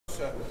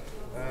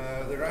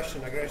the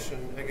Russian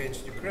aggression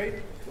against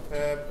Ukraine.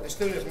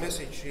 Estonia's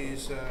message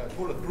is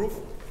bulletproof.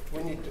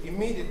 We need to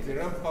immediately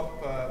ramp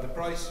up the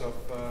price of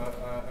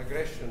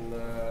aggression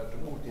to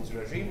Putin's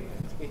regime.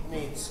 It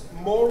needs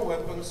more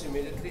weapons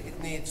immediately.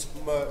 It needs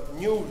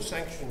new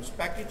sanctions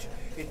package.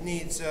 It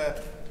needs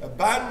a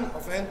ban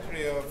of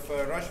entry of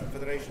Russian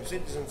Federation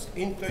citizens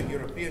into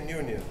European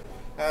Union.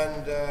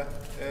 And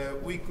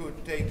we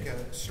could take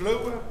a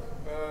slower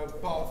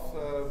path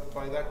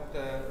by that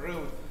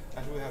road,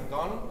 as we have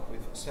done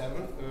with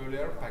 7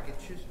 earlier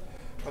packages.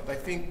 But I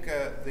think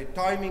the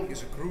timing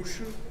is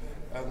crucial,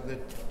 and the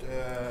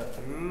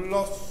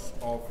loss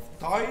of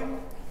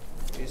time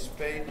is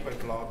paid by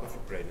blood of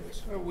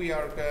Ukrainians. We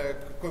are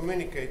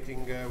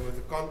communicating with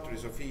the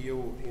countries of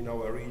EU in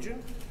our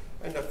region,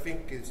 and I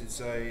think it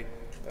is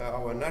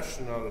our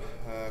national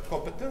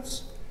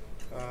competence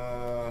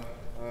under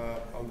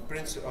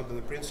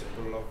the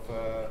principle of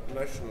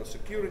national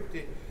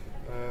security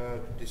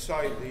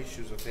decide the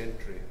issues of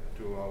entry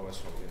to our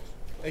sockets.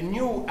 A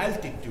new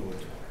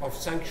altitude of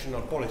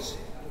sanctional policy.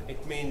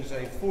 It means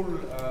a full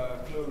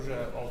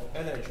closure of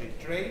energy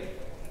trade.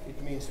 It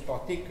means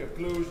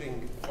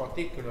closing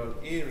particular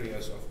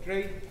areas of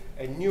trade,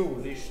 a new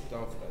list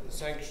of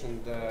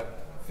sanctioned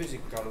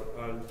physical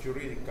and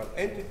juridical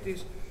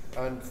entities,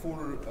 and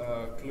full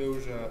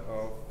closure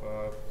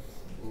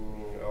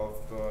of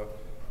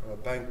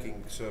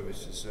banking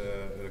services,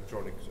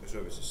 electronic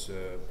services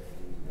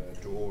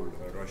to all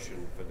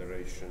Russian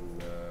Federation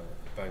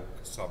bank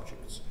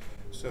subjects.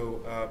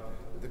 So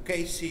the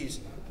case is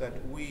that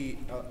we,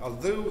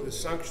 although the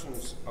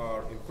sanctions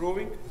are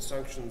improving, the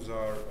sanctions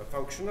are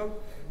functional,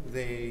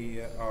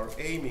 they are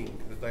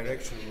aiming the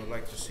direction we would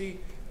like to see,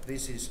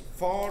 this is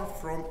far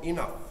from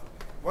enough.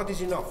 What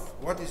is enough?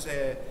 What is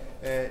a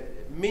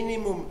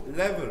minimum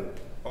level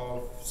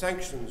of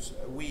sanctions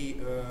we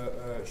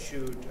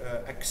should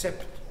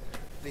accept?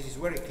 This is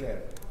very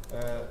clear.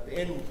 The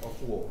end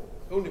of war.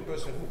 The only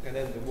person who can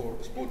end the war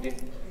is Putin,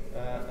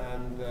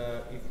 and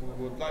if we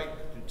would like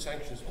the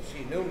sanctions to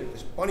see not only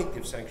as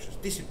punitive sanctions,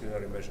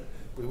 disciplinary measure,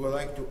 we would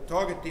like to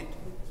target it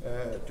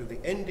to the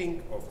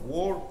ending of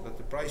war, that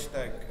the price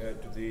tag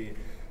to the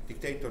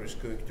dictator is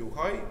going too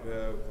high,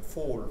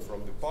 fall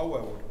from the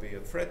power would be a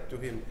threat to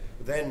him,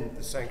 then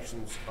the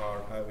sanctions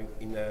are having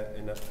in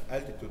an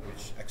altitude which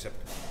is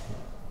acceptable.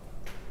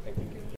 Thank you.